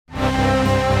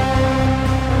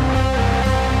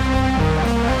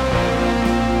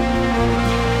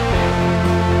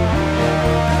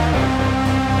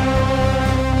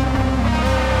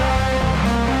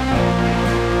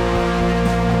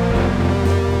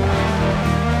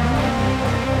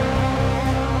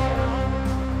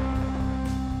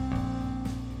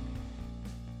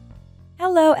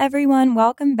Hello, everyone.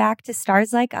 Welcome back to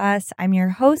Stars Like Us. I'm your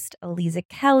host, Aliza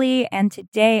Kelly, and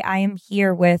today I am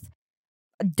here with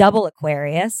double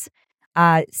Aquarius,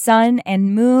 Sun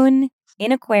and Moon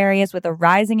in Aquarius with a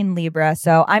rising in Libra.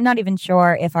 So I'm not even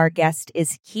sure if our guest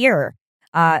is here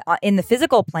in the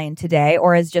physical plane today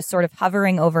or is just sort of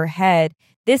hovering overhead.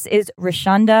 This is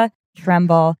Rashonda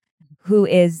Tremble, who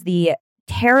is the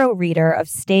tarot reader of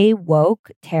Stay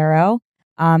Woke Tarot.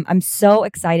 I'm so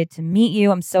excited to meet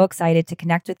you. I'm so excited to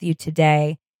connect with you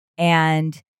today.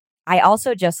 And I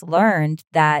also just learned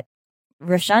that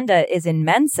Rashonda is in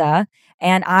Mensa,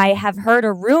 and I have heard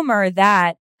a rumor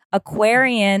that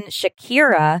Aquarian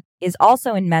Shakira is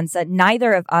also in Mensa.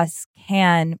 Neither of us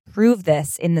can prove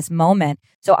this in this moment.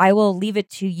 So I will leave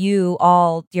it to you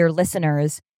all, dear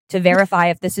listeners, to verify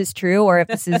if this is true or if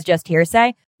this is just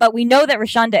hearsay. But we know that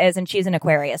Rashonda is, and she's an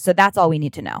Aquarius. So that's all we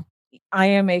need to know. I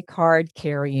am a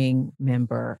card-carrying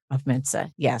member of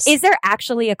Mensa, yes. Is there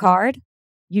actually a card?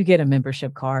 You get a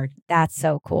membership card. That's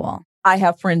so cool. I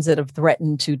have friends that have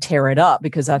threatened to tear it up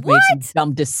because I've made some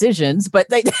dumb decisions, but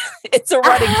it's a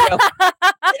running joke.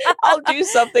 I'll do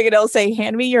something and they'll say,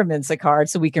 hand me your Mensa card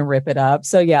so we can rip it up.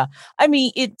 So yeah, I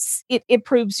mean, it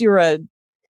proves you're a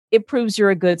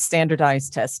good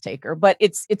standardized test taker, but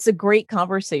it's a great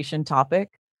conversation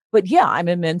topic. But yeah, I'm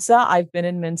in Mensa. I've been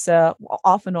in Mensa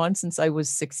off and on since I was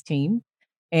 16,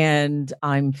 and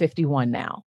I'm 51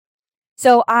 now.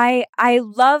 So I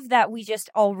love that we just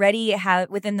already have,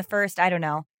 within the first,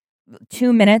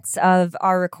 2 minutes of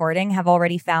our recording, have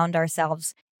already found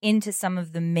ourselves into some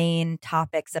of the main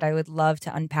topics that I would love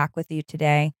to unpack with you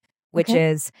today, which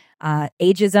is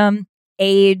ageism,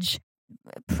 age,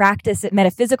 practice,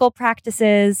 metaphysical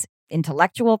practices,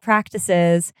 intellectual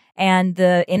practices, and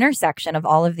the intersection of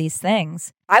all of these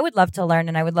things. I would love to learn,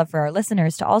 and I would love for our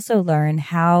listeners to also learn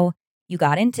how you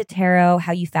got into tarot,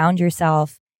 how you found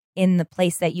yourself in the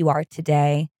place that you are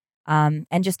today, and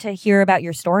just to hear about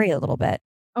your story a little bit.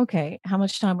 Okay. How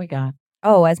much time we got?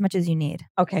 Oh, as much as you need.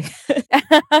 Okay.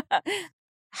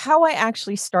 How I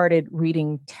actually started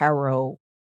reading tarot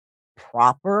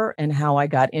proper and how I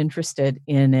got interested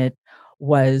in it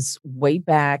was way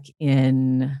back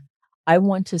in, I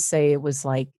want to say it was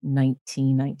like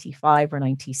 1995 or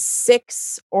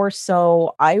 96 or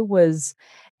so. I was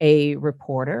a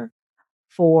reporter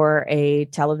for a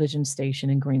television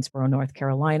station in Greensboro, North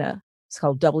Carolina. It's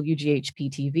called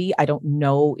WGHP-TV. I don't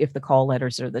know if the call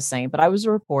letters are the same, but I was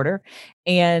a reporter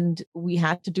and we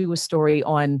had to do a story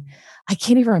on, I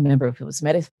can't even remember if it was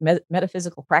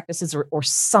metaphysical practices or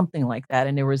something like that.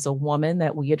 And there was a woman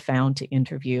that we had found to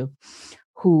interview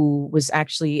who was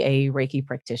actually a Reiki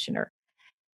practitioner.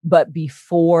 But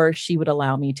before she would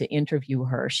allow me to interview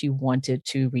her, she wanted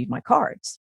to read my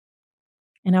cards.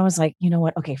 And I was like, you know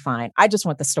what? Okay, fine. I just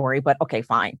want the story, but okay,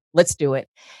 fine. Let's do it.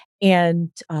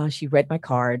 And she read my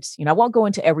cards. I won't go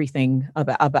into everything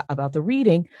about the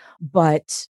reading,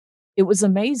 but it was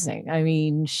amazing. I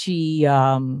mean, she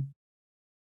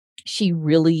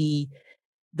really,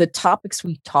 the topics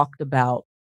we talked about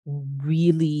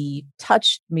really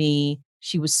touched me.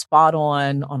 She was spot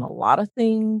on a lot of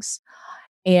things.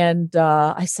 And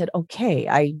I said, okay,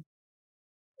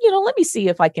 let me see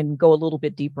if I can go a little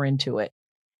bit deeper into it.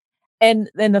 And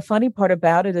then the funny part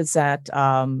about it is that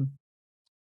I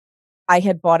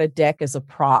had bought a deck as a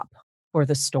prop for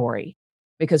the story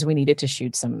because we needed to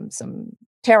shoot some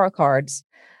tarot cards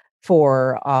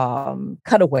for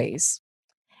cutaways.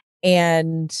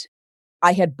 And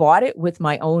I had bought it with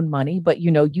my own money, but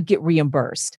you get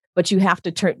reimbursed, but you have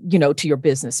to turn, to your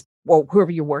business or whoever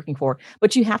you're working for,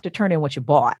 but you have to turn in what you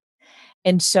bought.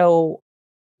 And so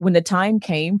when the time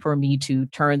came for me to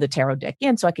turn the tarot deck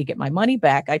in so I could get my money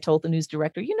back, I told the news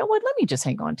director, you know what, let me just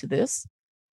hang on to this.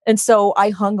 And so I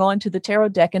hung on to the tarot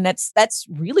deck, and that's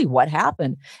really what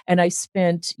happened. And I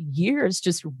spent years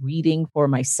just reading for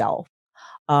myself.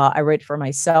 I read for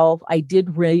myself. I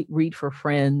did read for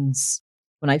friends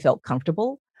when I felt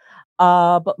comfortable.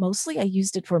 But mostly I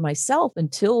used it for myself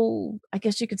until, I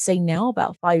guess you could say now,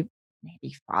 about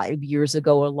maybe 5 years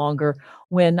ago or longer,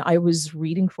 when I was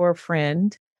reading for a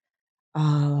friend.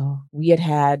 We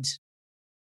had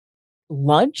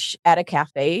lunch at a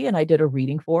cafe and I did a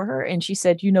reading for her. And she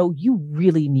said, you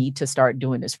really need to start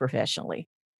doing this professionally.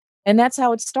 And that's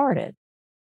how it started.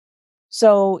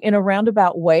 So in a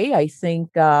roundabout way, I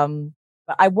think,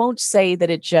 I won't say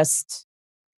that it just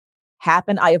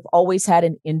happened. I have always had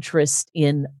an interest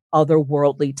in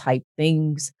otherworldly type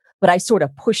things, but I sort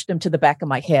of pushed them to the back of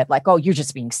my head, like, oh, you're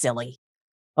just being silly.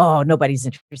 Oh, nobody's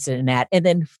interested in that. And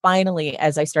then finally,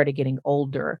 as I started getting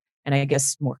older and I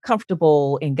guess more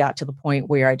comfortable and got to the point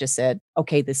where I just said,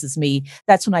 okay, this is me.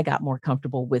 That's when I got more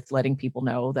comfortable with letting people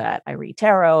know that I read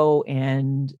tarot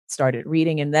and started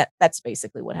reading. And that's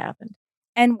basically what happened.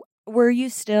 And were you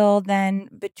still then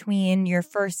between your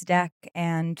first deck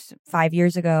and 5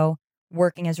 years ago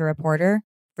working as a reporter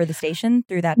for the station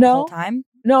through that whole No, time?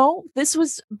 no, this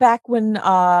was back when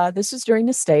this was during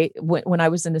the state when I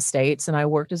was in the States, and I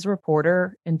worked as a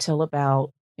reporter until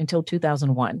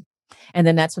 2001. And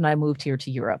then that's when I moved here to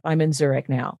Europe. I'm in Zurich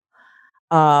now.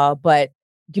 But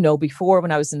before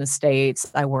when I was in the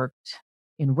States, I worked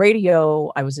in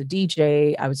radio, I was a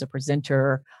DJ, I was a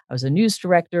presenter, I was a news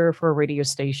director for a radio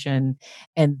station,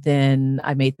 and then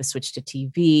I made the switch to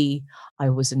TV. I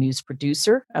was a news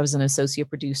producer. I was an associate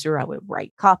producer. I would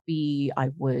write copy. I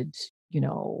would,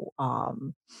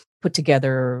 put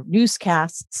together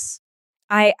newscasts.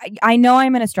 I know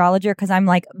I'm an astrologer because I'm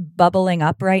like bubbling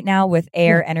up right now with Yeah.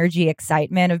 air energy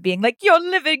excitement of being like, you're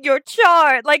living your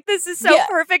chart. Like, this is so Yeah,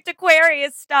 perfect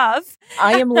Aquarius stuff.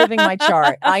 I am living my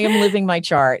chart. I am living my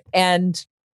chart. And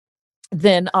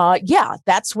then yeah,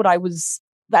 that's what I was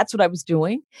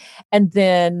doing. And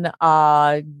then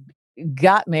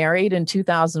got married in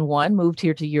 2001, moved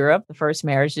here to Europe. The first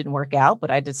marriage didn't work out,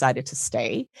 but I decided to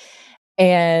stay.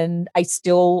 And I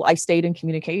stayed in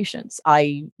communications.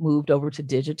 I moved over to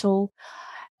digital.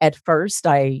 At first,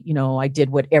 I did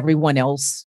what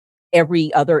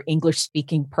every other English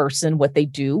speaking person, what they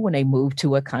do when they move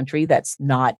to a country that's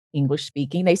not English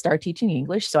speaking, they start teaching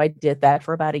English. So I did that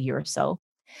for about a year or so.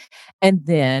 And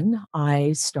then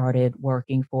I started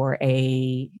working for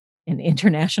an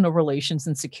international relations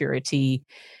and security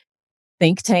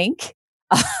think tank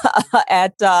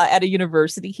at a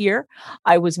university here.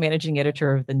 I was managing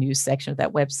editor of the news section of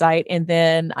that website, and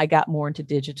then I got more into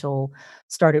digital.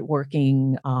 Started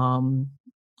working.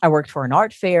 I worked for an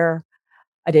art fair.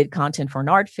 I did content for an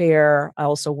art fair. I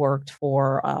also worked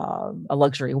for a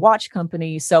luxury watch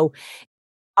company. So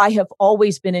I have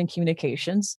always been in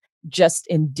communications, just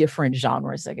in different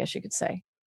genres, I guess you could say.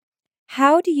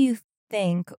 How do you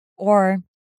think, or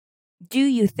do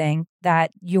you think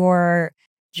that your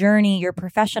journey, your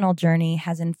professional journey,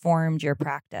 has informed your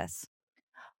practice?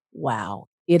 Wow.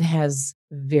 It has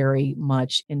very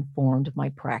much informed my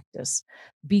practice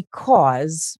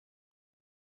because,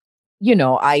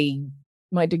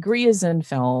 my degree is in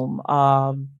film.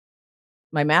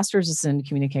 My master's is in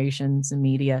communications and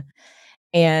media,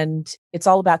 and it's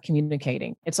all about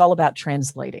communicating. It's all about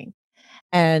translating.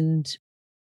 And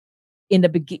in the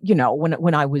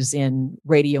when I was in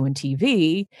radio and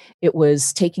TV, it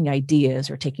was taking ideas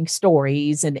or taking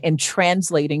stories and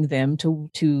translating them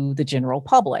to the general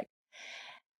public.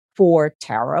 For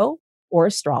tarot or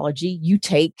astrology, you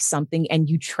take something and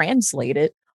you translate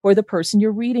it for the person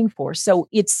you're reading for. So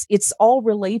it's all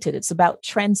related. It's about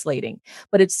translating,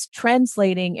 but it's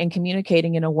translating and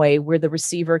communicating in a way where the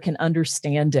receiver can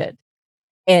understand it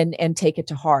and take it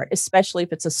to heart, especially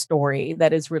if it's a story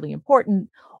that is really important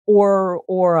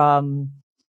or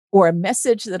a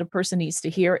message that a person needs to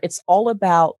hear. It's all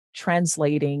about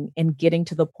translating and getting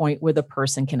to the point where the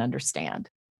person can understand.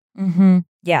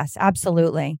 Yes,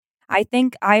 absolutely. I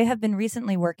think I have been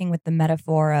recently working with the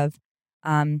metaphor of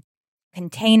um,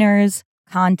 containers,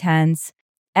 contents,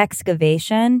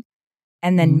 excavation,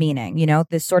 and then Mhm. meaning,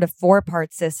 this sort of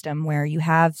four-part system where you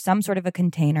have some sort of a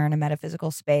container in a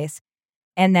metaphysical space.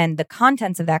 And then the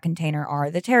contents of that container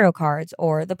are the tarot cards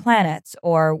or the planets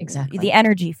or the Exactly.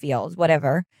 energy fields,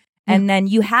 whatever. Yeah. And then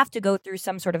you have to go through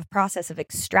some sort of process of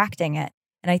extracting it.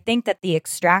 And I think that the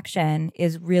extraction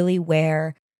is really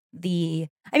where the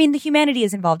humanity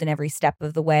is involved in every step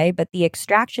of the way, but the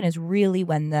extraction is really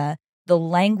when the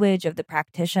language of the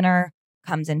practitioner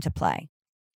comes into play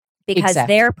because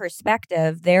their Exactly.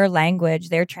 perspective, their language,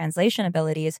 their translation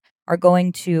abilities are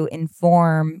going to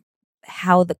inform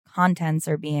how the contents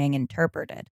are being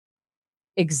interpreted.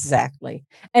 Exactly.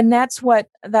 And that's what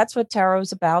tarot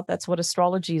is about. That's what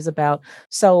astrology is about.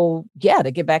 So, yeah,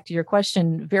 to get back to your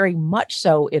question, very much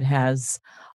so it has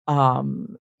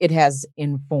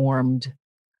informed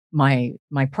my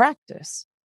practice.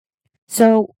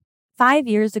 So, 5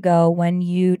 years ago, when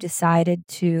you decided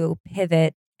to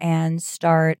pivot and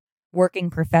start working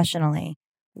professionally,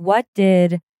 what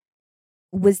did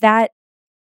was that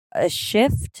a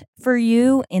shift for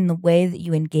you in the way that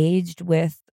you engaged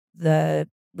with the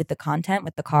content,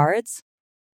 with the cards?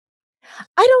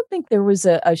 I don't think there was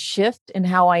a shift in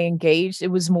how I engaged. It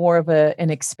was more of an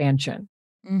expansion.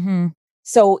 Mhm.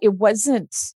 So it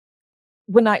wasn't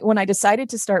when I decided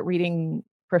to start reading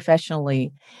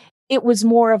professionally, it was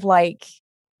more of like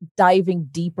diving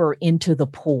deeper into the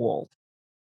pool.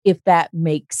 if that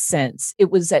makes sense.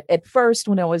 It was at first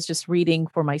when I was just reading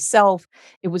for myself,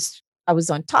 I was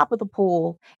on top of the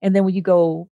pool. And then when you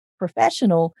go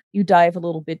professional, you dive a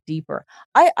little bit deeper.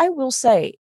 I will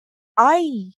say,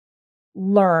 I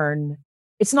learn,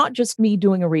 it's not just me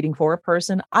doing a reading for a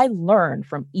person. I learn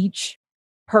from each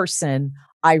person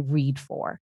I read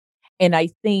for. And I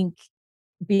think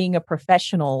being a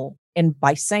professional, and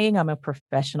by saying I'm a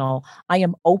professional, I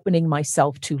am opening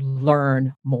myself to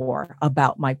learn more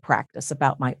about my practice,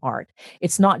 about my art.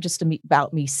 It's not just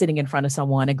about me sitting in front of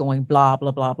someone and going blah,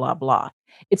 blah, blah, blah, blah.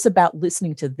 It's about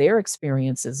listening to their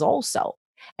experiences also.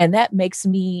 And that makes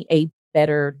me a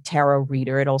better tarot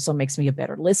reader. It also makes me a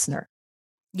better listener.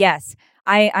 Yes.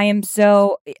 I am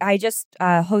so, I just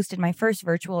hosted my first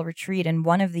virtual retreat, and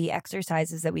one of the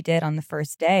exercises that we did on the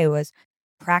first day was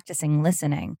practicing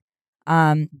listening.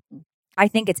 I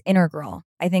think it's integral.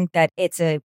 I think that it's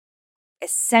a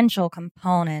essential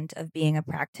component of being a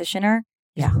practitioner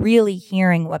is really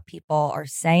hearing what people are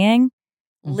saying,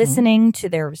 listening to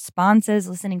their responses,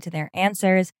 listening to their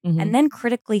answers, and then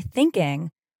critically thinking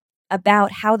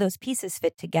about how those pieces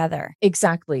fit together.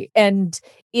 Exactly. And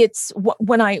it's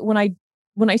when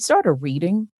I start a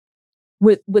reading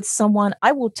with someone,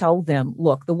 I will tell them,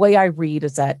 look, the way I read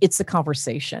is that it's a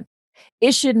conversation.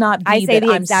 It should not be I say that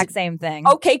the I'm exact same thing.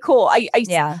 Okay, cool.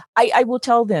 Yeah. I will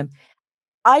tell them,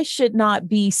 I should not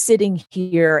be sitting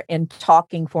here and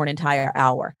talking for an entire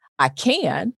hour. I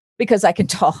can, because I can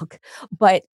talk,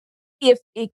 but if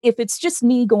it's just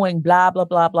me going blah blah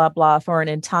blah blah blah for an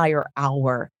entire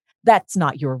hour, that's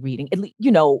not your reading. At least,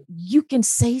 you can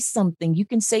say something. You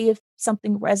can say if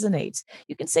something resonates.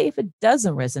 You can say if it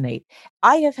doesn't resonate.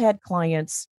 I have had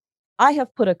clients, I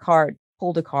have pulled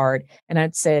a card, and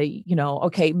I'd say,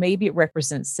 okay, maybe it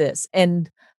represents this. And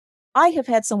I have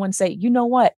had someone say, you know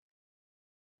what?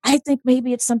 I think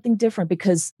maybe it's something different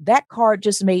because that card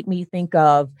just made me think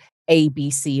of A, B,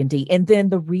 C, and D. And then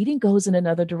the reading goes in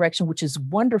another direction, which is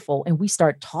wonderful. And we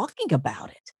start talking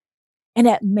about it. And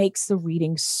that makes the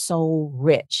reading so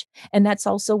rich. And that's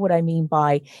also what I mean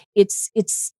by it's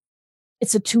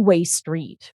a two-way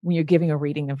street when you're giving a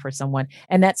reading for someone.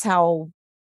 And that's how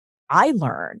I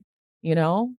learn,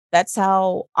 that's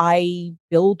how I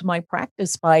build my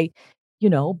practice by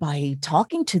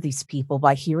talking to these people,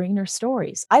 by hearing their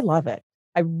stories. I love it.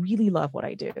 I really love what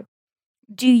I do.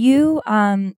 Do you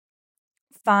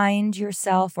find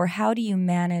yourself, or how do you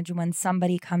manage when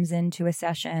somebody comes into a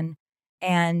session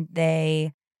and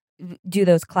they do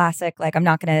those classic, like,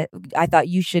 I thought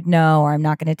you should know, or I'm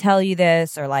not going to tell you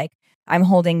this, or like, I'm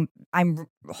holding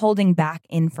back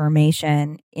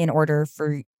information in order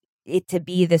for it to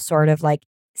be this sort of like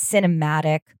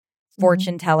cinematic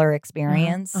fortune teller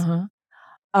experience?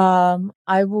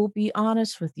 I will be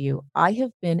honest with you. I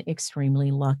have been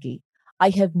extremely lucky. I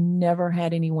have never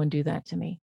had anyone do that to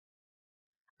me.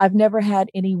 I've never had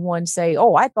anyone say,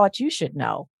 "Oh, I thought you should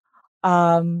know."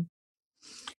 Um,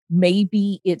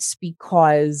 Maybe it's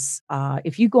because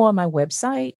if you go on my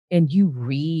website and you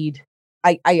read,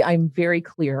 I'm very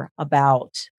clear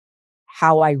about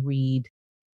how I read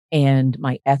and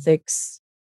my ethics.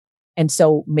 And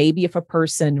so maybe if a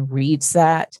person reads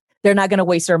that, they're not going to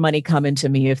waste their money coming to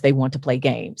me if they want to play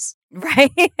games.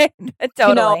 Right.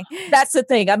 Totally. That's the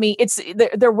thing. I mean,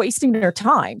 they're wasting their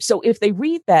time. So if they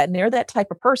read that and they're that type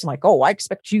of person, like, oh, I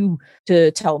expect you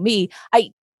to tell me,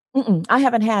 I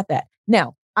haven't had that.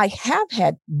 Now, I have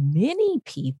had many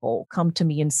people come to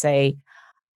me and say,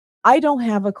 I don't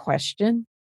have a question.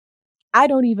 I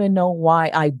don't even know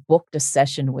why I booked a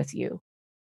session with you.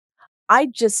 I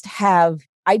just had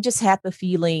the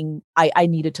feeling I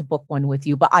needed to book one with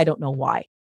you, but I don't know why.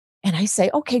 And I say,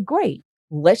 okay, great.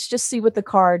 Let's just see what the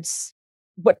cards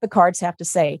have to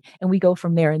say. And we go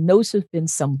from there. And those have been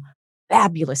some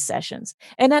fabulous sessions.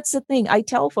 And that's the thing. I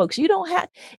tell folks,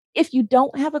 if you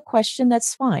don't have a question,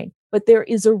 that's fine. But there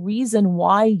is a reason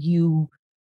why you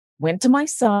went to my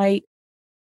site,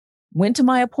 went to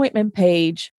my appointment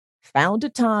page, found a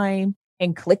time,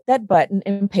 and clicked that button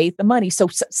and paid the money. So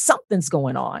something's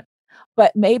going on.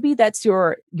 But maybe that's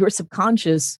your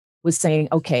subconscious was saying,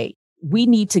 okay, we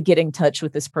need to get in touch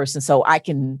with this person so I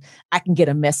can get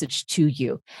a message to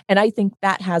you. And I think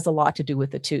that has a lot to do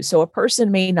with it too. So a person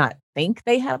may not think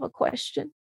they have a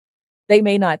question. They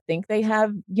may not think they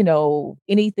have,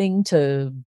 anything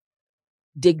to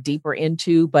dig deeper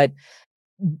into, but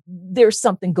there's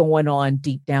something going on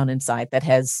deep down inside that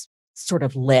has sort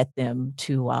of led them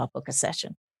to book a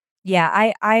session.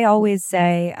 Yeah, I always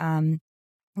say,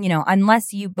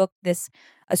 unless you book this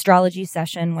astrology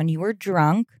session when you were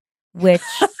drunk, which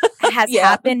has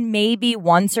happened maybe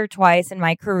once or twice in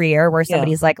my career where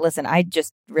somebody's like, listen, I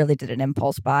just really did an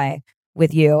impulse buy.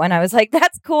 with you. And I was like,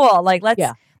 that's cool. Like,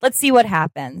 Yeah. let's see what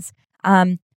happens.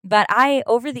 But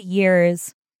over the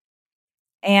years,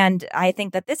 and I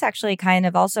think that this actually kind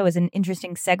of also is an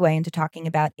interesting segue into talking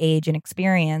about age and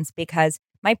experience, because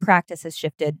my practice has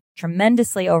shifted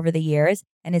tremendously over the years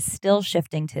and is still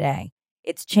shifting today.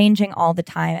 It's changing all the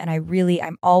time. And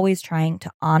I'm always trying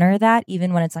to honor that,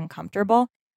 even when it's uncomfortable.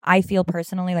 I feel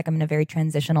personally like I'm in a very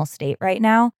transitional state right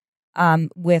now,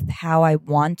 with how I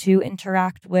want to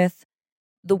interact with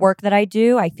the work that I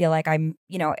do. I feel like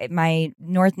my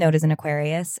North Node is an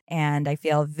Aquarius, and I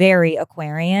feel very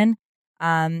Aquarian,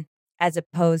 as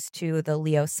opposed to the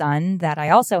Leo Sun that I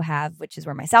also have, which is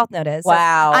where my South Node is.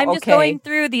 Wow. So I'm just okay. going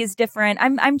through these different.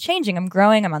 I'm changing. I'm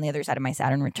growing. I'm on the other side of my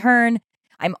Saturn return.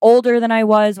 I'm older than I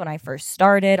was when I first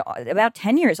started, about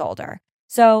 10 years older.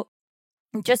 So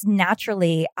just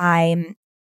naturally, I'm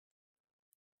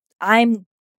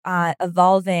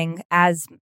evolving as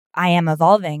I am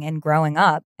evolving and growing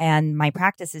up, and my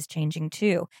practice is changing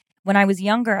too. When I was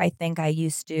younger, I think I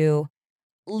used to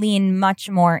lean much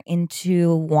more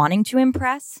into wanting to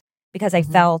impress because I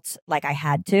felt like I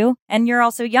had to. And you're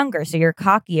also younger, so you're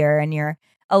cockier and you're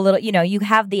a little, you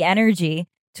have the energy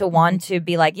to want to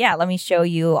be like, yeah, let me show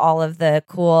you all of the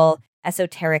cool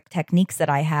esoteric techniques that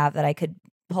I have that I could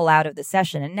pull out of the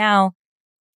session. And now,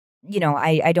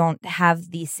 I don't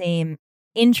have the same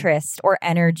interest or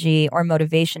energy or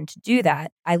motivation to do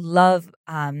that. I love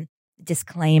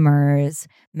disclaimers,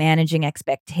 managing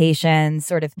expectations,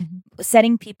 sort of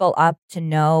setting people up to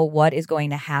know what is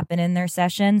going to happen in their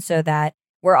session so that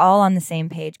we're all on the same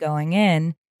page going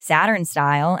in, Saturn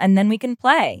style, and then we can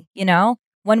play.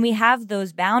 When we have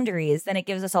those boundaries, then it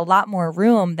gives us a lot more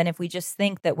room than if we just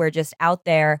think that we're just out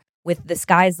there with the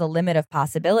sky's the limit of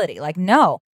possibility. Like,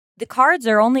 no, the cards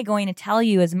are only going to tell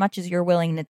you as much as you're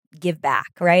willing to give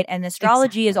back, right? And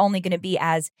astrology is only going to be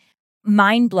as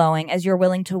mind-blowing as you're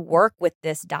willing to work with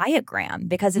this diagram,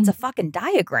 because it's a fucking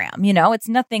diagram, it's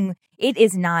nothing, it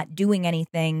is not doing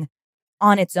anything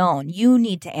on its own. You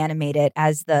need to animate it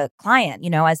as the client,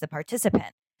 as the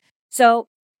participant. So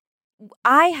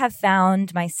I have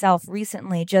found myself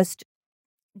recently just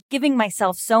giving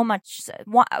myself so much,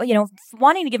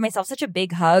 wanting to give myself such a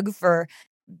big hug for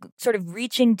sort of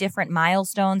reaching different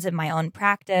milestones in my own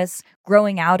practice,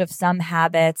 growing out of some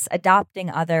habits,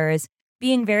 adopting others,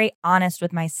 being very honest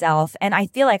with myself. And I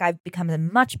feel like I've become a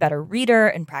much better reader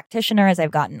and practitioner as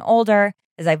I've gotten older,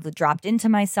 as I've dropped into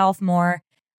myself more.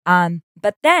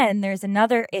 But then there's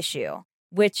another issue,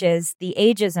 which is the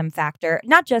ageism factor,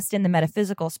 not just in the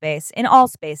metaphysical space, in all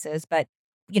spaces, but,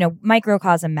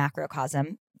 microcosm,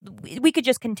 macrocosm. We could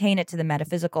just contain it to the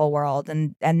metaphysical world,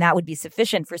 and that would be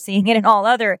sufficient for seeing it in all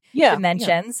other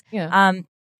dimensions. Yeah.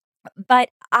 But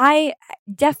I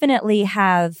definitely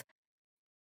have,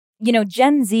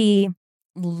 Gen Z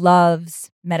loves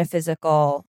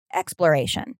metaphysical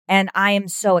exploration, and I am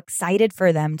so excited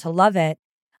for them to love it.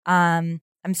 I'm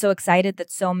so excited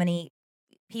that so many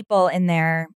people in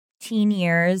their teen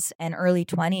years and early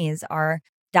 20s are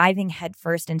diving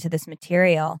headfirst into this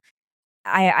material.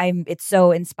 It's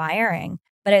so inspiring,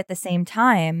 but at the same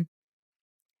time,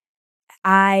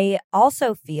 I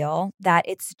also feel that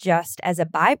it's just as a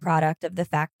byproduct of the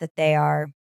fact that they are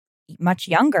much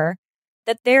younger,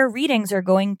 that their readings are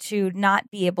going to not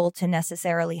be able to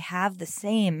necessarily have the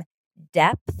same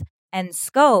depth and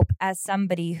scope as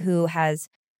somebody who has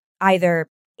either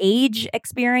age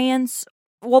experience,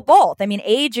 well, both. I mean,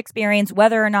 age experience,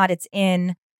 whether or not it's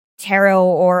in tarot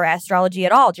or astrology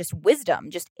at all, just wisdom,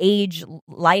 just age,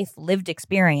 life, lived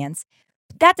experience.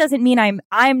 That doesn't mean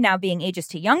I'm now being ageist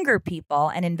to younger people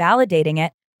and invalidating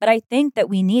it, but I think that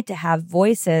we need to have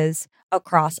voices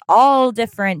across all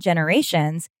different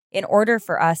generations in order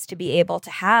for us to be able to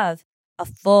have a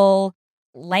full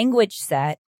language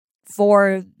set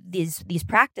for these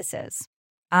practices.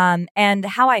 And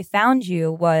how I found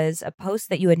you was a post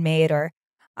that you had made, or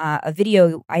a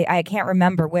video. I can't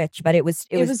remember which, but it was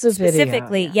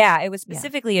specifically, video, it was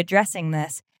specifically addressing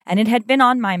this. And it had been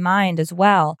on my mind as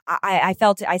well. I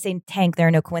felt, I say, Tank, there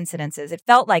are no coincidences. It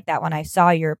felt like that when I saw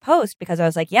your post, because I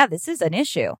was like, yeah, this is an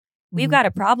issue. We've got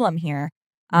a problem here.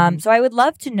 So I would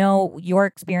love to know your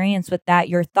experience with that,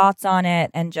 your thoughts on it,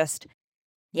 and just,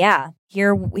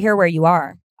 hear where you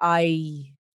are.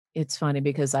 It's funny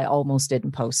because I almost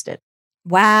didn't post it.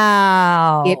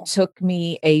 Wow. It took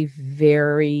me a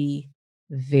very,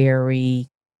 very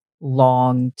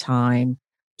long time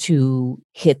to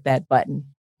hit that button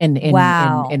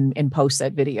and post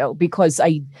that video, because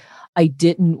I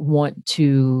didn't want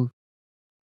to.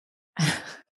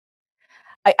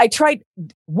 I tried.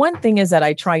 One thing is that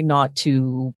I try not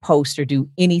to post or do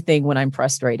anything when I'm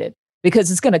frustrated,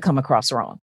 because it's going to come across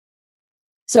wrong.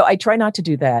 So I try not to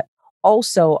do that.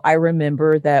 Also, I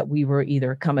remember that we were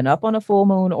either coming up on a full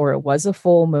moon or it was a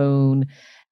full moon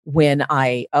when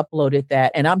I uploaded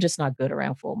that, and I'm just not good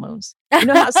around full moons. You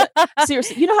know how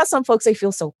seriously, you know how some folks, they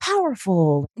feel so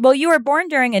powerful. Well, you were born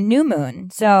during a new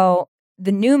moon. So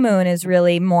the new moon is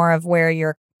really more of where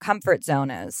your comfort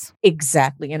zone is.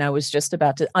 Exactly. And I was just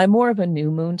about to, I'm more of a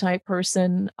new moon type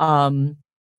person.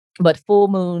 But full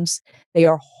moons, they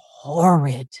are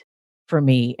horrid for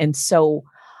me. And so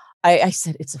I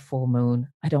said, it's a full moon.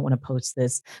 I don't want to post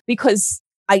this because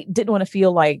I didn't want to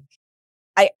feel like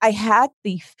I had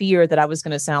the fear that I was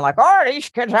going to sound like, oh, these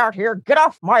kids out here, get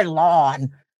off my lawn.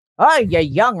 Oh, you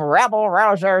young rabble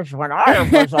rousers. When I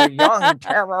was a young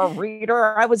tarot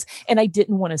reader, and I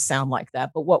didn't want to sound like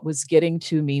that. But what was getting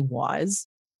to me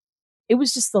it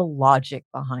was just the logic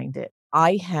behind it.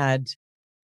 I had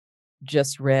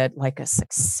just read like a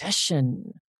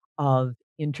succession of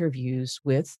interviews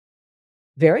with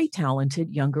very talented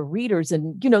younger readers.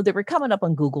 And, they were coming up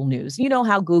on Google News. You know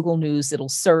how Google News, it'll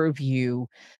serve you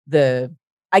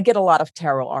I get a lot of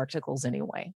tarot articles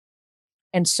anyway.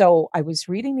 And so I was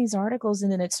reading these articles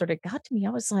and then it sort of got to me. I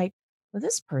was like, well,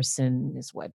 this person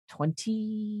is what,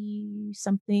 20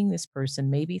 something, this person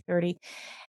maybe 30.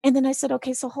 And then I said,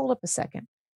 okay, so hold up a second.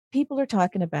 People are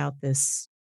talking about this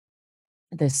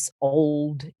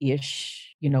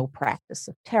old-ish, practice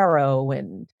of tarot,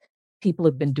 and people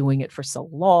have been doing it for so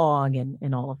long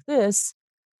and all of this.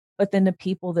 But then the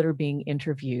people that are being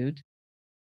interviewed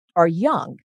are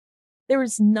young. There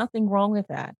is nothing wrong with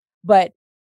that, but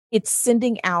it's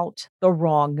sending out the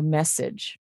wrong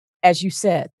message. As you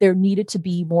said, there needed to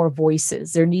be more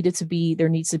voices. There needs to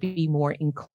be more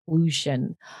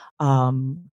inclusion.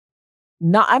 I'm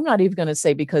not even going to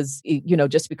say because,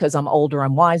 just because I'm older,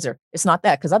 I'm wiser. It's not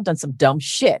that, because I've done some dumb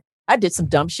shit. I did some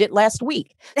dumb shit last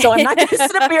week. So I'm not going to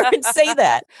sit up here and say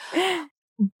that.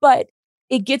 But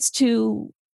it gets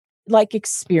to like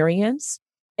experience,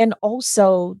 and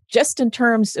also just in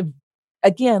terms of,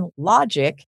 again,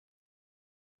 logic,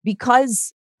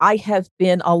 because I have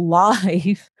been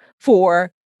alive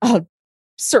for a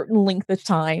certain length of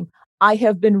time. I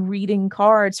have been reading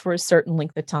cards for a certain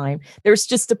length of time. There's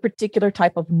just a particular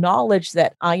type of knowledge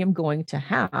that I am going to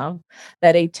have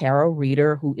that a tarot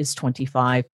reader who is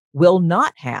 25 will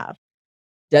not have.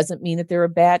 Doesn't mean that they're a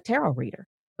bad tarot reader,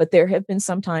 but there have been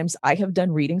sometimes I have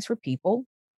done readings for people,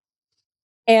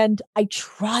 and I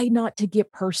try not to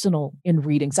get personal in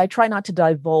readings. I try not to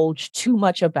divulge too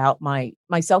much about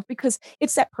myself because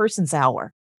it's that person's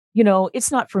hour.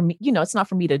 It's not for me, it's not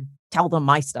for me to tell them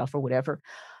my stuff or whatever.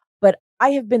 But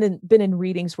I have been in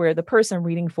readings where the person I'm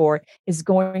reading for is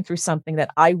going through something that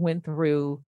I went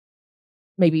through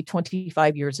maybe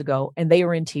 25 years ago, and they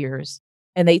are in tears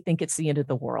and they think it's the end of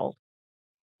the world.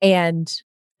 And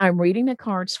I'm reading the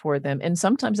cards for them. And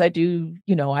sometimes I do,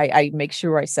 I make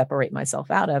sure I separate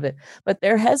myself out of it. But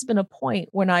there has been a point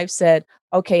when I've said,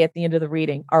 okay, at the end of the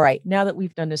reading, all right, now that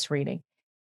we've done this reading,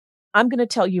 I'm going to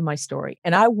tell you my story.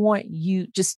 And I want you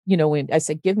just, when I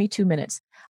said, give me 2 minutes,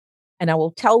 and I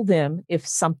will tell them if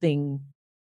something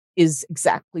is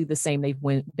exactly the same they've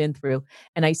been through.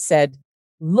 And I said,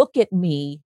 look at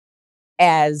me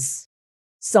as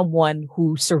someone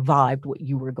who survived what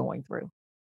you were going through.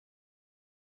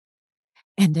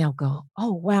 And they'll go,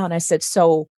 oh, wow. And I said,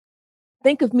 so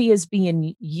think of me as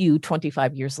being you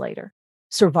 25 years later,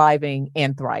 surviving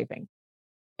and thriving.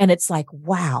 And it's like,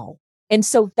 wow. And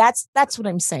so that's what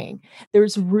I'm saying.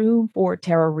 There's room for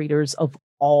tarot readers of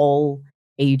all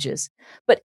ages.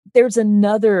 But there's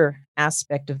another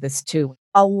aspect of this too.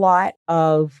 A lot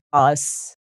of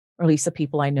us, or at least the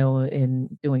people I know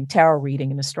in doing tarot reading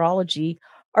and astrology,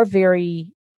 are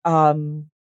very,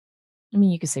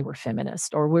 you could say we're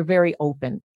feminist, or we're very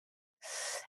open.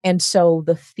 And so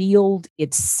the field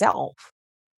itself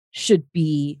should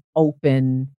be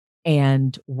open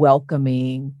and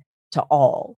welcoming to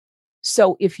all.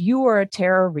 So if you are a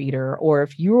tarot reader, or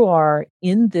if you are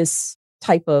in this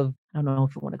type of, I don't know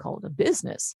if you want to call it a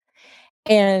business,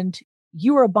 and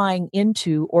you are buying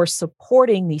into or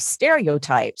supporting these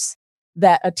stereotypes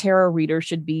that a tarot reader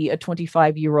should be a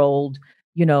 25-year-old,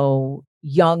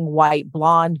 young white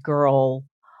blonde girl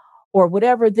or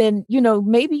whatever, then,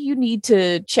 maybe you need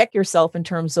to check yourself in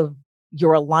terms of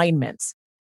your alignments.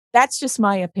 That's just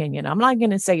my opinion. I'm not going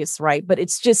to say it's right, but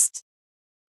it's just,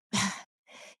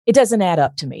 it doesn't add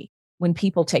up to me when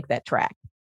people take that track.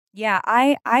 Yeah,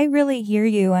 I really hear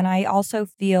you. And I also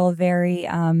feel very,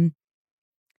 for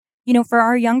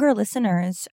our younger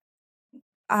listeners,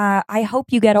 I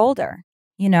hope you get older.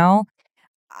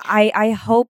 I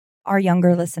hope our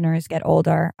younger listeners get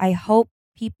older. I hope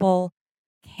people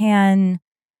can,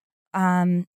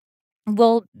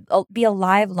 will be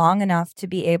alive long enough to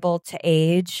be able to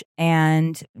age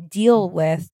and deal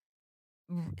with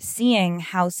seeing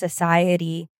how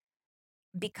society,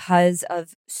 because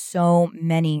of so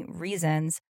many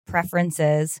reasons,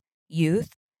 preferences youth,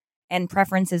 and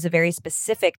preferences a very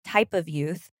specific type of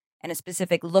youth and a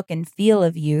specific look and feel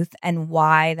of youth, and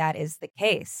why that is the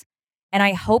case. And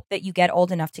I hope that you get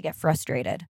old enough to get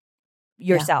frustrated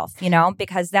yourself,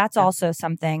 because that's also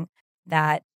something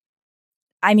that,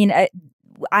 I mean,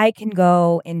 I can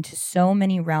go into so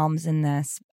many realms in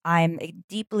this. I'm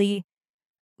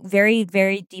very,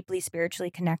 very deeply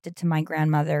spiritually connected to my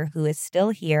grandmother, who is still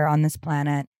here on this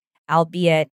planet,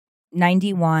 albeit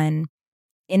 91,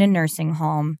 in a nursing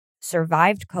home,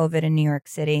 survived COVID in New York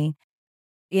City,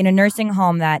 in a nursing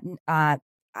home that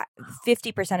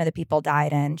 50% of the people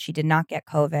died in. She did not get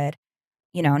COVID,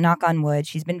 knock on wood.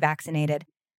 She's been vaccinated.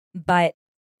 But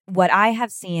what I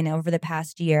have seen over the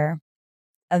past year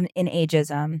in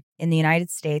ageism in the United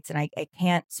States, and I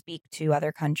can't speak to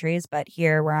other countries, but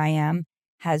here where I am,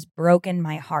 has broken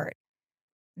my heart,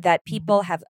 that people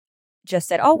have just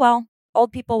said, oh, well,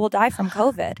 old people will die from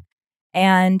COVID.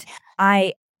 And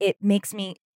it makes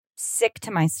me sick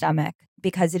to my stomach,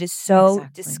 because it is so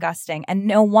disgusting. And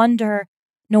no wonder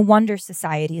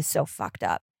society is so fucked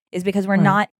up, is because we're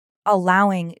not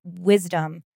allowing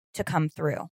wisdom to come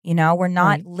through. We're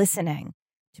not listening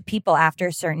to people after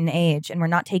a certain age, and we're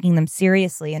not taking them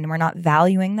seriously, and we're not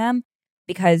valuing them,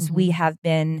 because we have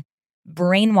been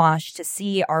brainwashed to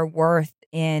see our worth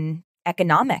in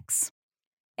economics.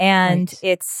 And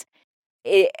if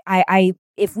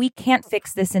we can't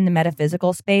fix this in the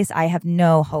metaphysical space, I have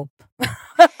no hope.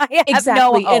 Exactly.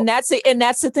 No hope. And that's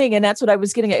the thing. And that's what I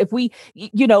was getting at. If we,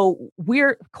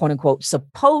 we're quote unquote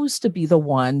supposed to be the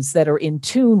ones that are in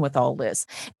tune with all this.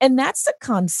 And that's the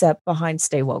concept behind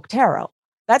Stay Woke Tarot.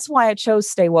 That's why I chose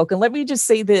Stay Woke. And let me just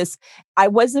say this. I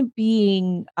wasn't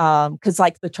being, because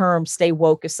like the term stay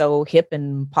woke is so hip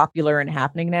and popular and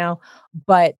happening now.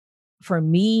 But for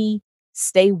me,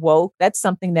 stay woke, that's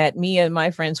something that me and my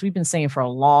friends, we've been saying for a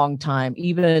long time,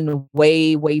 even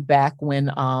way, way back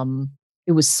when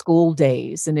it was School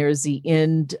Days. And there's the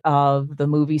end of the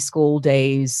movie School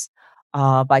Days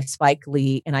by Spike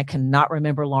Lee. And I cannot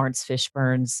remember Lawrence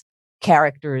Fishburne's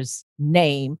character's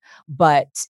name,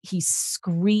 but he's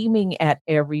screaming at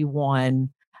everyone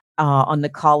on the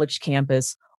college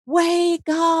campus, wake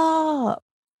up,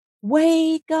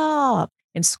 wake up.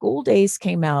 And School Days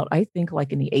came out, I think,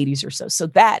 like in the 80s or so. So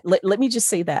that, let me just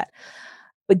say that.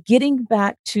 But getting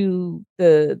back to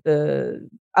the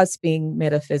us being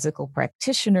metaphysical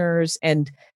practitioners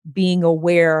and being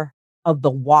aware of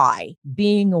the why,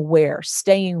 being aware,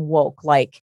 staying woke,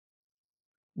 like,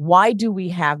 why do we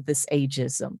have this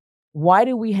ageism? Why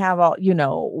do we have all,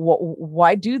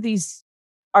 why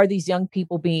are these young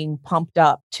people being pumped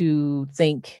up to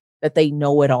think that they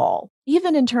know it all?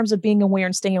 Even in terms of being aware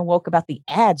and staying woke about the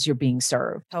ads you're being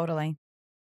served. Totally.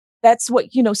 That's what,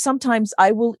 sometimes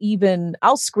I'll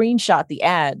screenshot the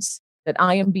ads that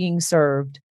I am being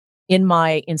served in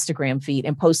my Instagram feed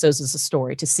and post those as a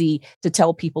story to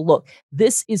tell people, look,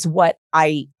 this is what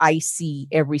I see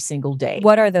every single day.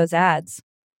 What are those ads?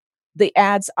 The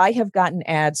ads, I have gotten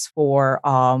ads for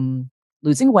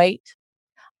losing weight.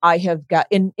 I have got,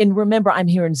 and remember, I'm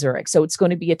here in Zurich, so it's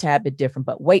going to be a tad bit different,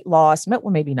 but weight loss,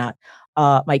 well, maybe not.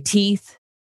 My teeth,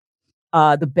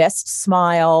 the best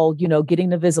smile, getting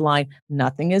the Invisalign,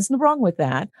 nothing is wrong with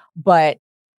that. But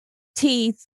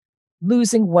teeth,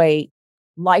 losing weight,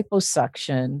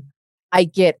 liposuction, I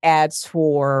get ads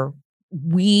for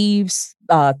weaves,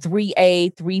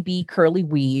 3A, 3B curly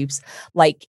weaves,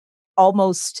 like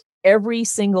almost every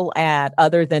single ad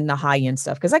other than the high end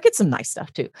stuff, because I get some nice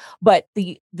stuff too. But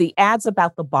the ads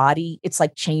about the body, it's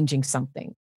like changing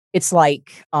something. It's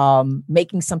like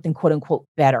making something quote unquote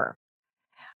better.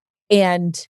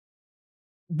 And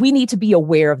we need to be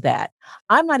aware of that.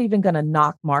 I'm not even going to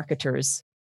knock marketers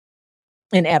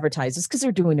and advertisers because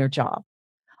they're doing their job.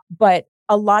 But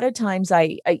a lot of times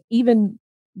I even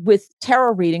with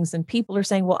tarot readings and people are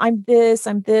saying, well, I'm this,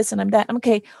 and I'm that. I'm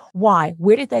okay. Why?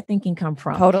 Where did that thinking come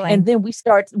from? Totally. And then we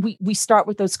start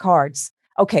with those cards.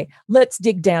 Okay, let's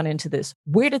dig down into this.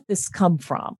 Where did this come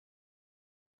from?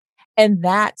 And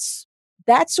that's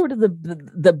sort of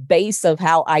the base of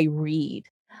how I read.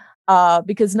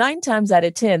 Because 9 times out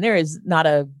of 10, there is not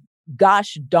a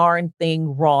gosh darn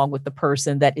thing wrong with the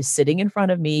person that is sitting in front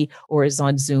of me or is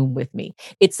on Zoom with me.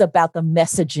 It's about the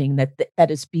messaging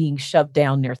that is being shoved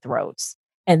down their throats.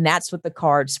 And that's what the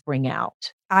cards bring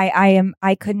out.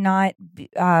 I could not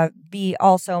be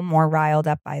also more riled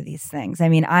up by these things. I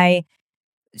mean,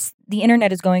 the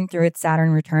internet is going through its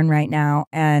Saturn return right now,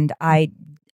 and I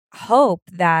hope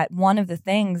that one of the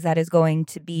things that is going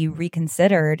to be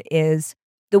reconsidered is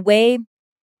the way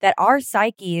that our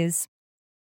psyches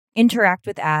interact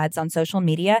with ads on social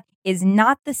media is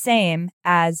not the same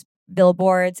as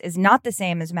billboards, is not the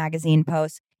same as magazine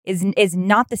posts, is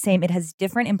not the same. It has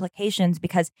different implications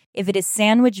because if it is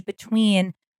sandwiched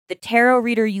between the tarot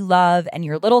reader you love and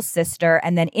your little sister,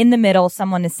 and then in the middle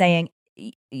someone is saying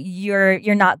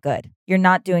you're not good, you're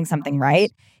not doing something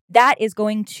right, that is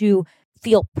going to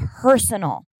feel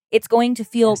personal. It's going to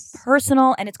feel Yes.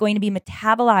 personal, and it's going to be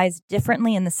metabolized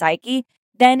differently in the psyche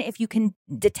than if you can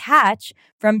detach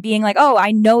from being like, oh,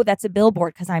 I know that's a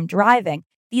billboard because I'm driving.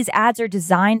 These ads are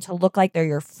designed to look like they're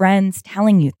your friends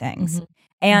telling you things. Mhm.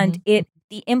 And Mhm.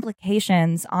 the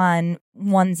implications on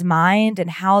one's mind and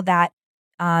how that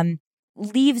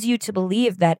leaves you to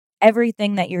believe that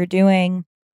everything that you're doing,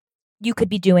 you could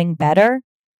be doing better,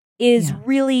 is Yeah.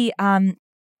 really,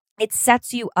 it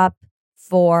sets you up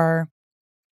for,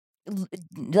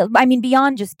 I mean,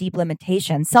 beyond just deep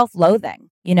limitation, self loathing,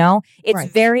 it's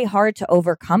Right. very hard to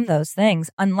overcome those things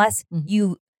unless Mhm.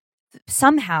 you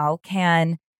somehow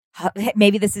can,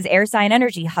 maybe this is air sign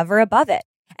energy, hover above it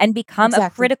and become a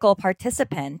Exactly. critical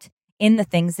participant in the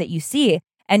things that you see.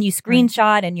 And you Right.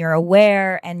 screenshot and you're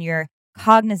aware and you're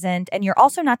cognizant and you're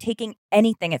also not taking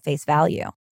anything at face value.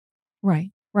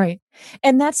 Right, right.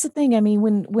 And that's the thing. I mean,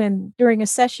 when during a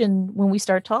session, when we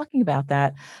start talking about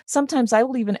that, sometimes I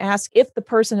will even ask if the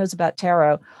person knows about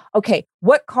tarot, okay,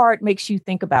 what card makes you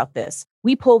think about this?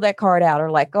 We pull that card out,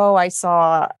 or like, oh,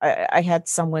 I had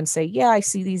someone say, yeah, I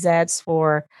see these ads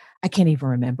for, I can't even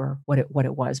remember what it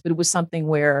was, but it was something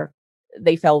where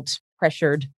they felt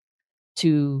pressured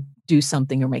to do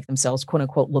something or make themselves quote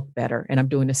unquote look better. And I'm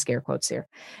doing the scare quotes here.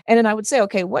 And then I would say,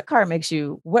 okay, what card makes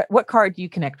you what card do you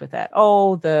connect with that?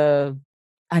 Oh, the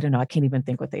I don't know. I can't even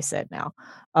think what they said now.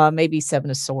 Maybe Seven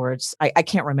of Swords. I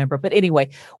can't remember. But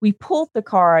anyway, we pulled the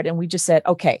card and we just said,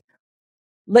 okay,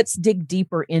 let's dig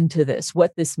deeper into this,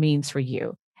 what this means for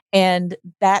you. And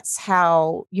that's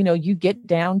how, you get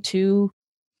down to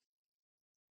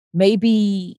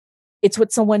maybe it's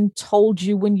what someone told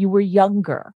you when you were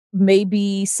younger.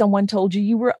 Maybe someone told you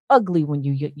you were ugly when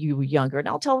you were younger. And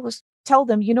I'll tell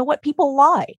them, you know what? People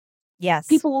lie. Yes.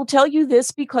 People will tell you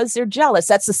this because they're jealous.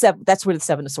 That's the seven. That's where the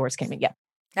Seven of Swords came in. Yeah,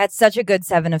 That's such a good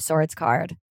Seven of Swords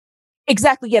card.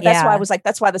 exactly. Yeah, that's why I Yeah. was like,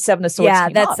 that's why the Seven of Swords Yeah,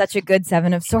 came that's up. such a good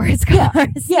Seven of Swords Yeah,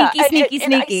 card. yeah. Sneaky, sneaky,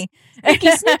 sneaky.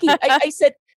 Sneaky, sneaky. I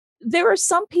said, there are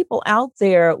some people out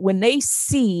there when they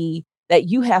see that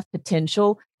you have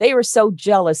potential, they are so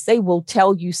jealous, they will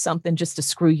tell you something just to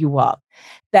screw you up.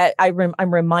 That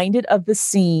I'm reminded of the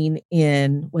scene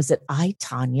in, was it I,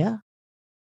 Tanya?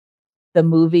 The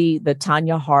movie, the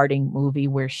Tanya Harding movie,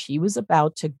 where she was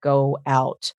about to go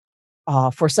out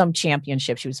for some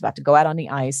championship. She was about to go out on the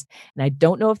ice. And I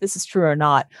don't know if this is true or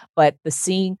not, but the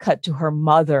scene cut to her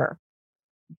mother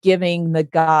giving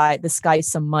this guy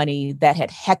some money that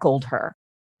had heckled her,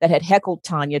 that had heckled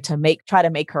Tanya to try to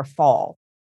make her fall.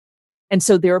 And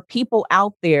so there are people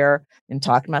out there, and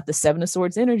talking about the Seven of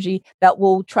Swords energy, that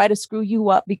will try to screw you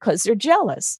up because they're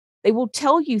jealous. They will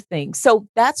tell you things. So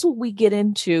that's what we get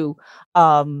into,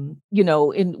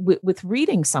 with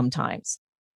reading sometimes.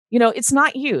 It's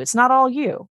not you. It's not all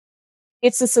you.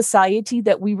 It's a society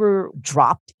that we were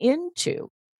dropped into.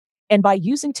 And by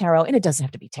using tarot, and it doesn't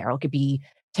have to be tarot, it could be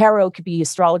tarot, it could be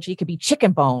astrology, it could be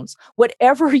chicken bones,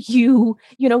 whatever tea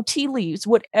leaves,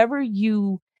 whatever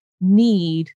you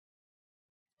need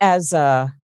as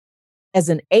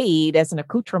an aid, as an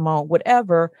accoutrement,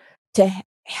 whatever, to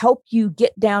help you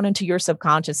get down into your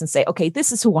subconscious and say, okay,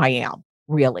 this is who I am,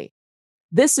 really.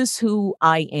 This is who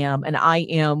I am, and I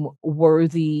am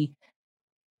worthy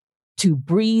to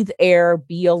breathe air,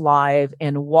 be alive,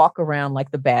 and walk around like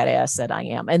the badass that I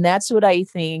am. And that's what I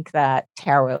think that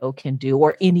tarot can do,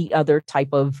 or any other type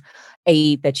of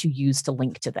aid that you use to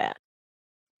link to that.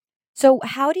 So,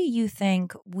 how do you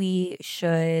think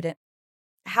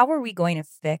how are we going to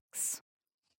fix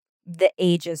the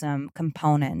ageism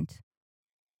component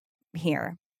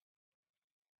here?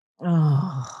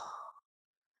 Oh,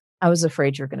 I was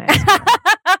afraid you're going to ask me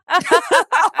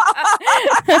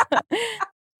that.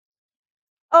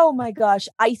 Oh my gosh.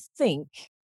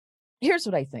 Here's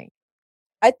what I think.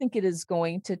 I think it is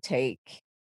going to take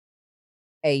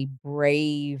a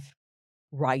brave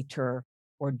writer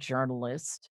or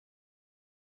journalist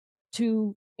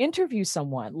to interview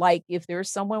someone. Like if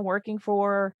there's someone working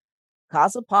for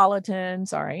Cosmopolitan,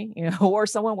 sorry, or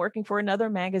someone working for another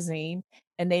magazine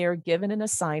and they are given an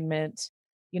assignment,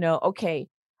 okay,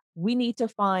 we need to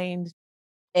find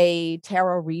a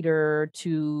tarot reader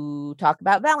to talk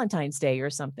about Valentine's Day or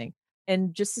something.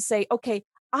 And just to say, okay,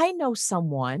 I know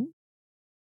someone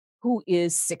who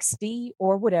is 60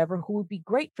 or whatever who would be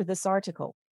great for this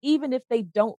article, even if they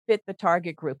don't fit the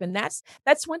target group. And that's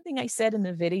one thing I said in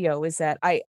the video is that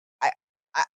I I,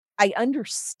 I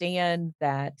understand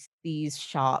that these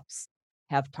shops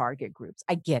have target groups.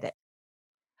 I get it.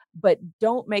 But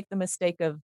don't make the mistake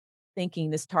of thinking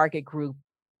this target group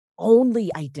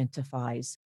only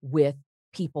identifies with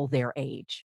people their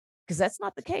age, because that's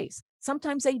not the case.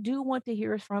 Sometimes they do want to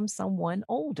hear from someone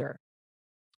older.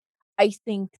 I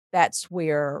think that's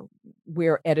where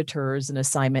editors and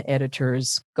assignment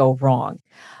editors go wrong.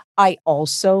 I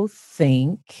also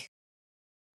think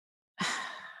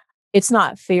it's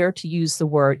not fair to use the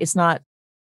word, it's not,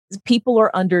 people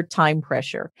are under time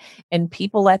pressure, and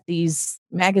people at these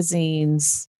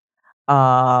magazines,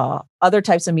 other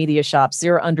types of media shops,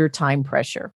 they're under time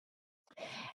pressure.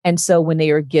 And so when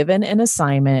they are given an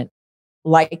assignment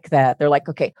like that, they're like,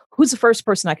 okay, who's the first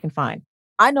person I can find?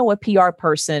 I know a PR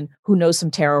person who knows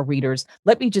some tarot readers.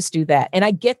 Let me just do that. And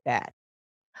I get that.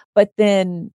 But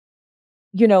then,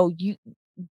 you know,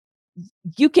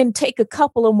 you can take a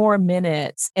couple of more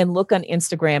minutes and look on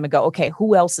Instagram and go, okay,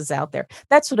 who else is out there?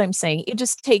 That's what I'm saying. It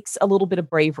just takes a little bit of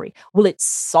bravery. Will it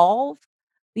solve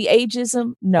the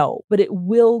ageism? No, but it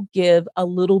will give a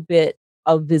little bit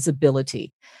of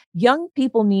visibility. Young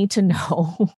people need to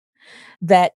know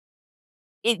that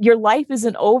your life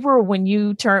isn't over when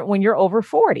you're over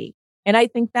 40. And I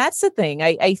think that's the thing.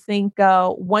 I think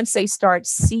once they start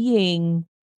seeing,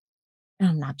 and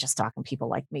I'm not just talking people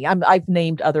like me. I've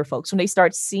named other folks. When they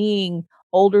start seeing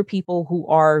older people who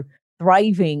are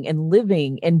thriving and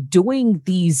living and doing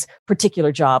these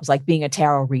particular jobs, like being a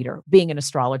tarot reader, being an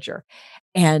astrologer,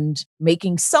 and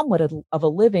making somewhat of a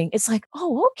living, it's like,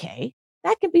 oh, okay,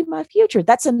 that can be my future.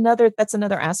 That's another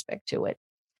aspect to it.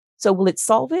 So will it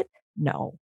solve it?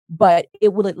 No, but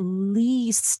it will at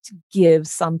least give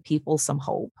some people some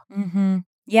hope.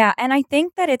 Yeah. And I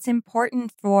think that it's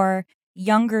important for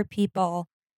younger people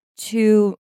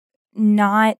to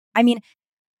not, I mean,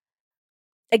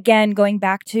 again, going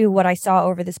back to what I saw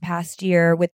over this past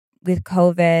year with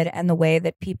COVID and the way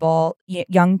that people,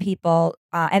 young people,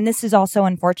 and this is also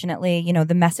unfortunately,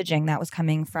 the messaging that was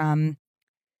coming from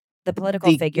the political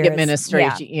The figures.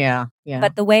 administration, yeah.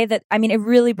 But the way that, I mean, it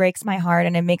really breaks my heart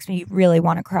and it makes me really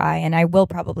want to cry. And I will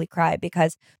probably cry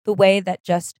because the way that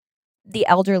just the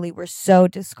elderly were so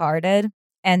discarded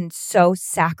and so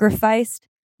sacrificed,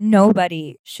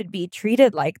 nobody should be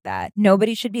treated like that.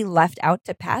 Nobody should be left out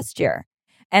to pasture.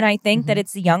 And I think that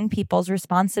it's young people's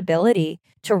responsibility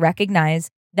to recognize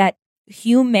that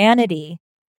humanity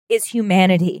is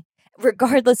humanity,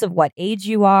 regardless of what age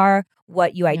you are,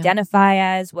 what you identify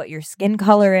as, what your skin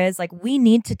color is. Like, we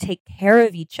need to take care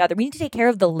of each other. We need to take care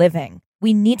of the living.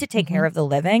 We need to take care of the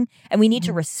living, and we need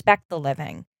to respect the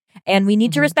living. And we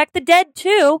need to respect the dead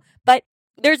too, but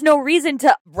there's no reason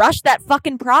to rush that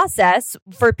fucking process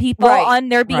for people on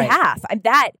their behalf. And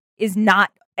that is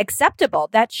not acceptable.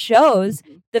 That shows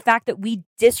the fact that we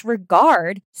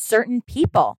disregard certain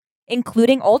people,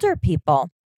 including older people.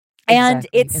 And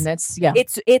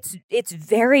it's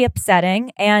very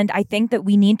upsetting. And I think that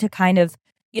we need to kind of,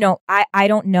 I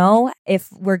don't know if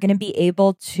we're going to be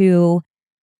able to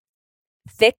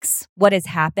fix what has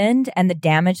happened and the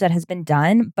damage that has been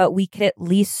done, but we could at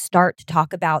least start to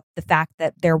talk about the fact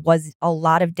that there was a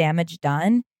lot of damage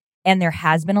done and there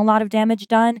has been a lot of damage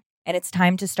done. And it's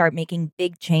time to start making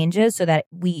big changes so that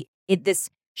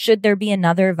should there be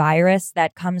another virus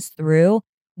that comes through,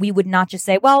 we would not just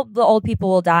say, well, the old people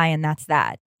will die and that's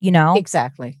that,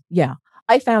 Exactly. Yeah.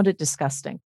 I found it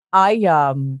disgusting.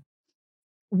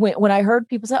 When I heard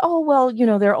people say, oh, well,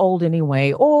 they're old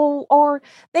anyway, or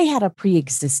they had a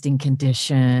pre-existing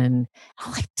condition.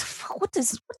 I'm like, what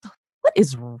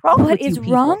is wrong what with is you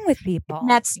people? wrong with people? And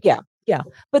that's, yeah.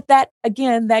 But that,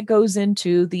 again, that goes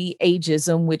into the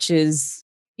ageism, which is,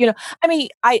 I mean,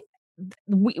 I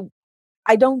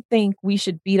don't think we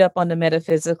should beat up on the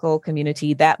metaphysical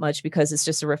community that much because it's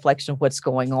just a reflection of what's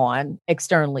going on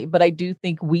externally. But I do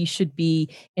think we should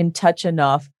be in touch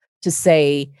enough to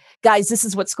say, guys, this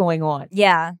is what's going on.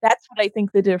 Yeah. That's what I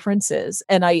think the difference is.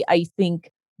 And I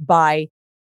think by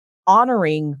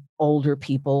honoring older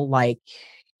people like,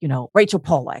 Rachel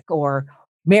Pollack or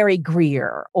Mary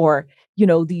Greer or,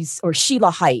 or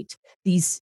Sheila Haidt,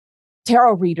 these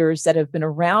tarot readers that have been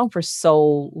around for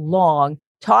so long,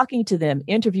 talking to them,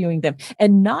 interviewing them,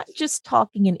 and not just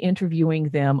talking and interviewing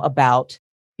them about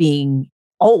being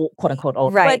old, quote unquote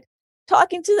old, but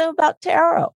talking to them about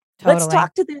tarot. Totally. Let's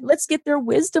talk to them. Let's get their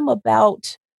wisdom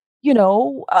about,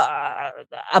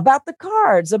 about the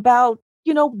cards, about,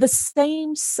 the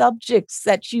same subjects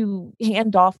that you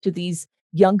hand off to these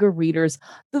younger readers,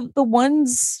 the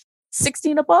ones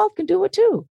 16 above can do it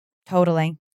too.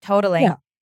 Totally. Totally. Yeah.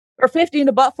 Or 50 and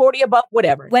above, 40 above,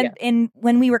 whatever. Yeah.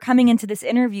 When we were coming into this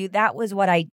interview, that was what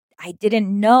I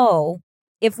didn't know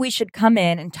if we should come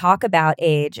in and talk about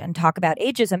age and talk about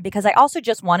ageism, because I also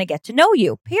just want to get to know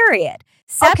you, period.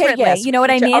 Separately. Okay, yes. You know what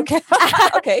I mean? Okay.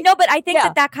 Okay. No, but I think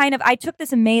Yeah. that kind of, I took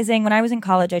this amazing, when I was in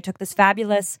college, I took this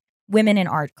fabulous women in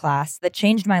art class that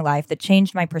changed my life, that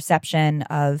changed my perception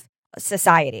of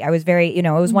society. I was very, it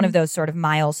was one of those sort of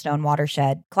milestone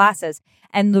watershed classes.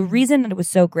 And the reason that it was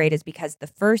so great is because the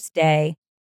first day,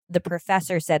 the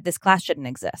professor said this class shouldn't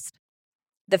exist.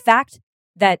 The fact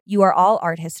that you are all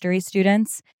art history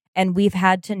students and we've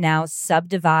had to now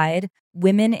subdivide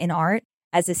women in art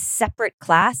as a separate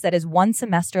class that is one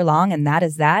semester long, and that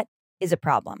is a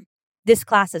problem. This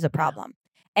class is a problem.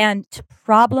 And to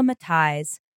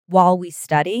problematize while we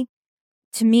study,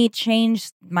 to me,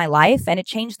 changed my life, and it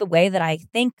changed the way that I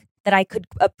think that I could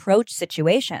approach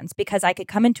situations, because I could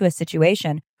come into a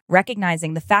situation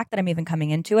recognizing the fact that I'm even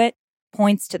coming into it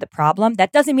points to the problem.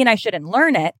 That doesn't mean I shouldn't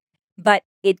learn it, but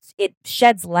it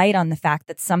sheds light on the fact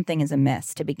that something is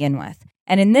amiss to begin with.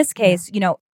 And in this case,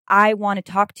 I want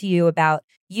to talk to you about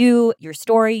you, your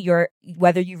story,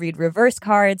 whether you read reverse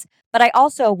cards, but I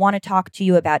also want to talk to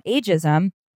you about ageism,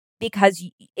 because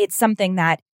it's something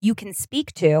that you can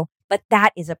speak to, but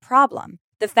that is a problem.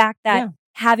 The fact that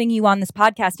having you on this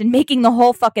podcast and making the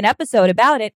whole fucking episode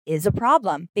about it is a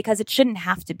problem, because it shouldn't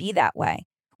have to be that way.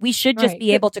 We should just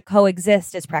be able to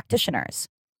coexist as practitioners.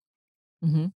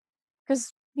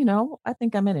 Because, I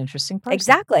think I'm an interesting person.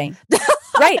 Exactly.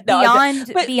 Right. No,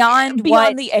 beyond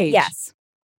the age. Yes.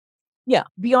 Yeah.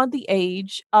 Beyond the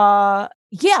age. Yeah.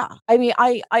 I mean,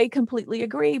 I completely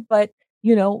agree, but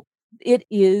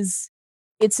it's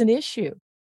an issue.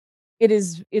 It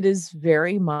is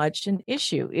very much an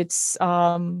issue. It's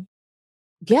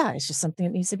it's just something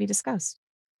that needs to be discussed.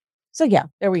 So yeah,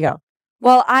 there we go.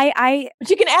 Well, but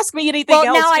you can ask me anything else.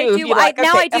 Now I do.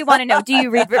 I do want to know. Do you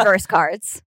read reverse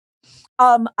cards?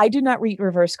 I do not read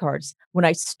reverse cards. When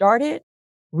I started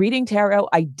reading tarot,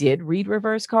 I did read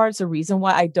reverse cards. The reason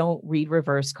why I don't read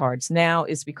reverse cards now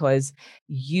is because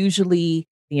usually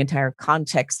the entire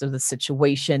context of the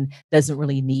situation doesn't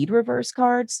really need reverse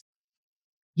cards.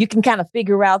 You can kind of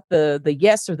figure out the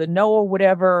yes or the no or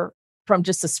whatever from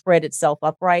just the spread itself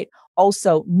upright.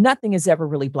 Also, nothing is ever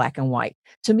really black and white.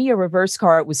 To me, a reverse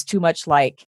card was too much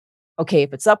like, okay,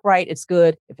 if it's upright, it's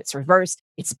good. If it's reversed,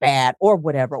 it's bad, or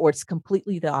whatever, or it's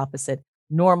completely the opposite.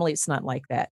 Normally, it's not like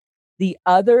that. The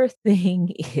other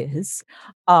thing is,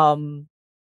 and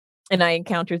I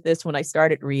encountered this when I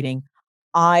started reading,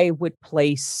 I would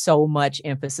place so much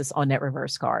emphasis on that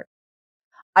reverse card.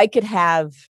 I could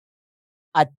have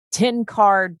a 10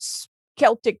 cards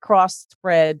Celtic cross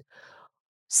spread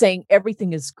saying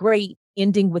everything is great,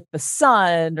 ending with the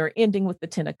sun or ending with the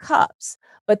 10 of cups.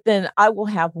 But then I will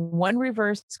have one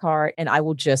reverse card and I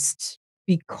will just,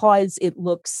 because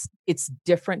it's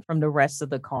different from the rest of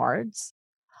the cards,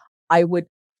 I would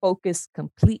focus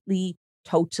completely,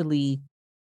 totally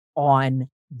on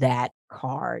that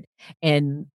card.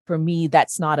 And for me,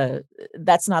 that's not a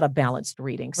balanced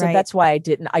reading. So that's why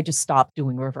I just stopped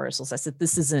doing reversals. I said,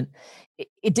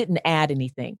 it didn't add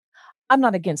anything. I'm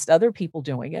not against other people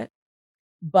doing it,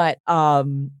 but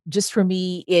just for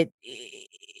me,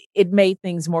 it made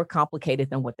things more complicated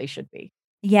than what they should be.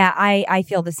 Yeah, I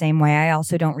feel the same way. I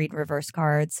also don't read reverse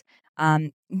cards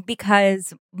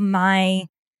because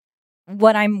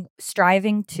what I'm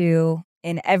striving to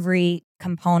in every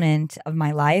component of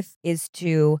my life is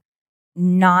to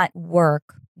not work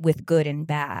with good and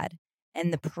bad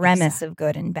and the premise of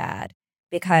good and bad,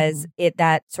 because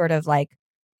that sort of like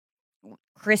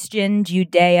Christian,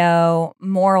 Judeo,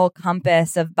 moral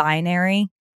compass of binary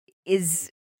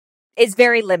is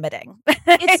very limiting.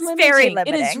 It's very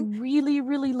limiting. It is really,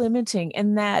 really limiting.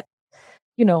 And that,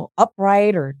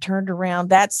 upright or turned around,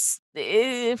 that's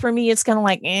for me, it's kind of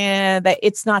like, that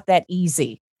it's not that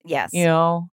easy. Yes.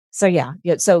 So yeah.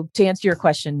 So to answer your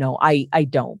question, no, I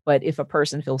don't. But if a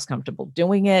person feels comfortable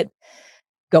doing it,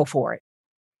 go for it.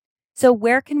 So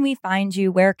where can we find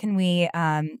you? Where can we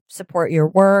support your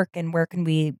work, and where can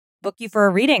we book you for a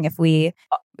reading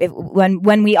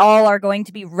when we all are going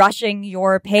to be rushing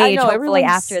your page hopefully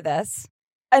after this?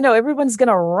 I know everyone's going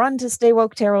to run to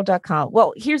staywoketarot.com.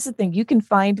 Well, here's the thing. You can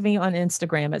find me on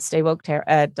Instagram at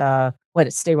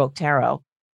staywoketarot.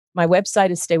 My website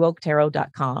is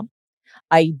staywoketarot.com.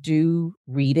 I do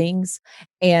readings,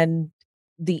 and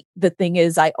the thing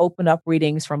is I open up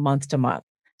readings from month to month.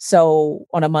 So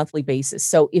on a monthly basis.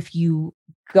 So if you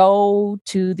go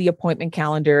to the appointment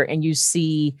calendar and you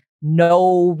see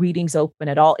no readings open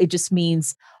at all. It just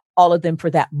means all of them for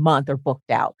that month are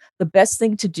booked out. The best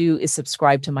thing to do is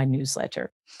subscribe to my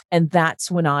newsletter. And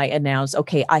that's when I announce,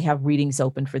 okay, I have readings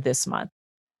open for this month.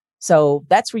 So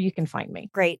that's where you can find me.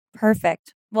 Great.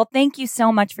 Perfect. Well, thank you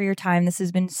so much for your time. This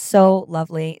has been so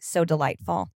lovely, so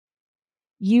delightful.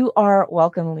 You are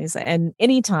welcome, Lisa. And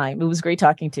anytime. It was great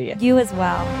talking to you. You as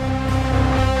well.